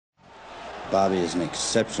Bobby is an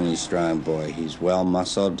exceptionally strong boy. He's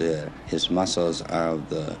well-muscled. His muscles are of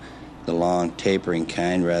the long, tapering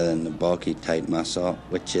kind rather than the bulky, tight muscle,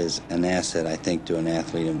 which is an asset, I think, to an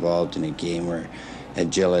athlete involved in a game where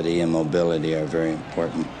agility and mobility are very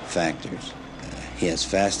important factors. He has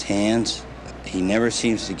fast hands. He never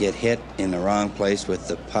seems to get hit in the wrong place with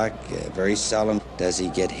the puck. Very seldom does he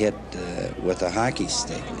get hit with a hockey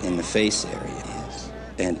stick in the face area. His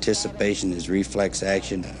anticipation, his reflex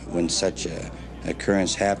action when such a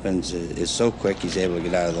occurrence happens is so quick he's able to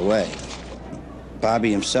get out of the way.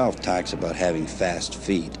 Bobby himself talks about having fast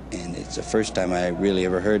feet, and it's the first time I really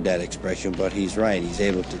ever heard that expression, but he's right. He's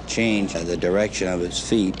able to change the direction of his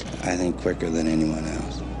feet, I think, quicker than anyone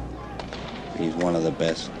else. He's one of the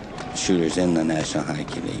best shooters in the National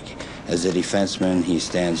Hockey League. As a defenseman, he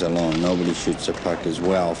stands alone. Nobody shoots a puck as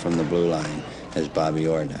well from the blue line as Bobby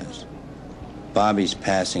Orr does. Bobby's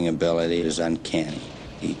passing ability is uncanny.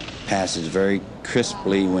 He passes very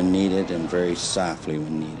crisply when needed and very softly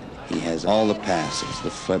when needed. He has all the passes, the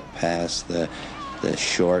flip pass, the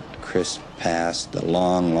short, crisp pass, the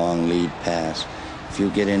long lead pass. If you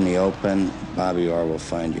get in the open, Bobby Orr will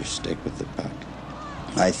find your stick with the puck.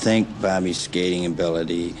 I think Bobby's skating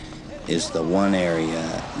ability is the one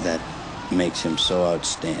area that makes him so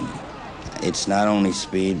outstanding. It's not only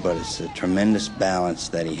speed, but it's the tremendous balance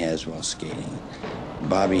that he has while skating.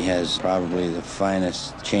 Bobby has probably the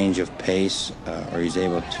finest change of pace, or he's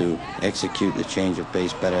able to execute the change of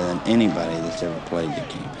pace better than anybody that's ever played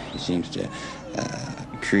the game. He seems to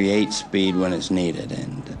create speed when it's needed,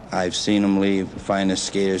 and I've seen him leave the finest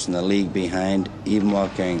skaters in the league behind, even while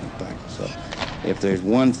carrying the puck. So if there's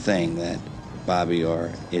one thing that Bobby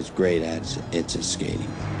Orr is great at, it's his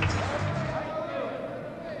skating.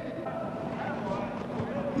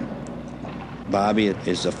 Bobby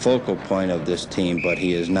is the focal point of this team, but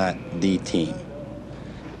he is not the team.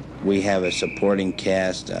 We have a supporting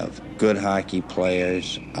cast of good hockey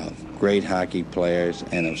players, of great hockey players,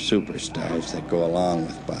 and of superstars that go along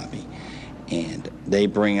with Bobby. And they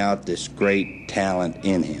bring out this great talent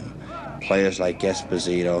in him. Players like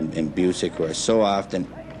Esposito and Busick, who are so often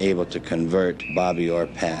able to convert Bobby Orr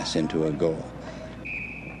pass into a goal.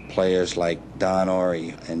 Players like Don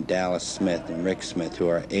Awrey and Dallas Smith and Rick Smith, who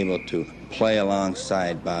are able to play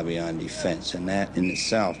alongside Bobby on defense, and that in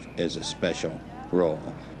itself is a special role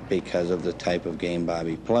because of the type of game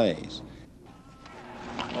Bobby plays.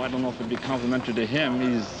 Well, I don't know if it'd be complimentary to him.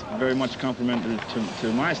 He's very much complimentary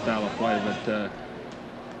to my style of play, but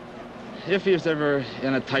if he's ever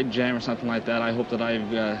in a tight jam or something like that, I hope that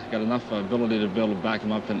I've got enough ability to be able to back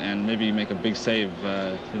him up and maybe make a big save,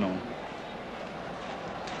 you know.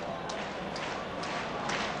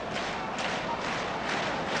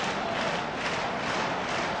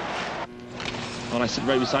 Well, I sit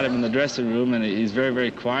right beside him in the dressing room, and he's very,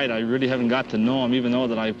 very quiet. I really haven't got to know him, even though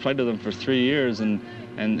that I played with him for 3 years and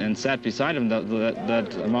sat beside him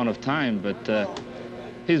that amount of time. But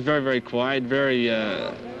he's very, very quiet, very,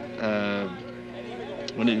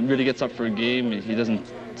 when he really gets up for a game, he doesn't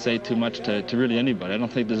say too much to really anybody. I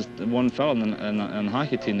don't think there's one fellow on the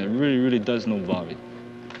hockey team that really, really does know Bobby.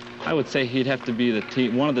 I would say he'd have to be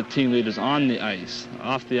one of the team leaders on the ice.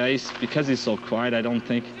 Off the ice, because he's so quiet, I don't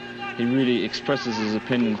think he really expresses his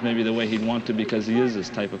opinions maybe the way he'd want to, because he is this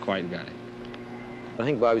type of quiet guy. I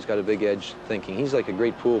think Bobby's got a big edge thinking. He's like a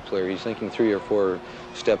great pool player. He's thinking 3 or 4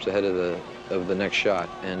 steps ahead of the next shot,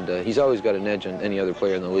 and he's always got an edge on any other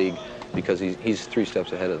player in the league because he's 3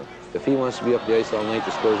 steps ahead of them. If he wants to be up the ice all night,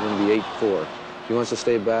 the score's going to be 8-4. If he wants to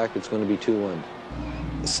stay back, it's going to be 2-1.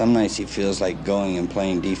 Some nights he feels like going and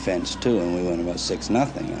playing defense too, and we win about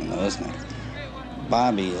 6-0 on those nights.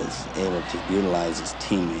 Bobby is able to utilize his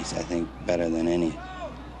teammates, I think, better than any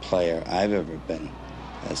player I've ever been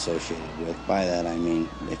associated with. By that I mean,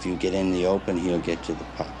 if you get in the open, he'll get you the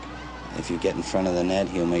puck. If you get in front of the net,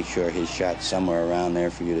 he'll make sure his shot's somewhere around there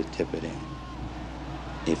for you to tip it in.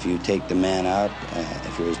 If you take the man out,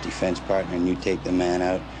 if you're his defense partner and you take the man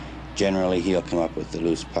out, generally he'll come up with the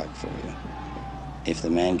loose puck for you. If the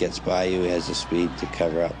man gets by you, he has the speed to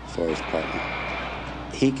cover up for his partner.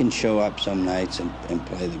 He can show up some nights and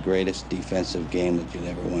play the greatest defensive game that you'd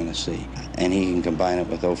ever want to see. And he can combine it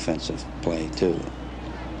with offensive play, too.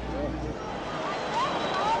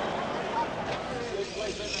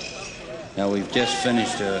 Now, we've just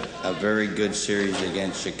finished a very good series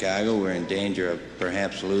against Chicago. We're in danger of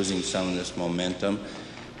perhaps losing some of this momentum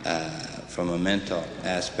from a mental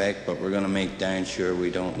aspect, but we're going to make darn sure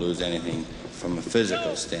we don't lose anything from a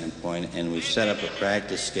physical standpoint. And we've set up a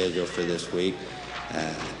practice schedule for this week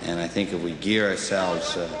And I think if we gear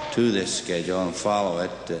ourselves to this schedule and follow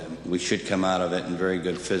it, we should come out of it in very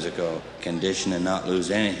good physical condition and not lose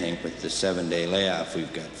anything with the 7-day layoff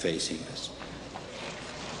we've got facing us.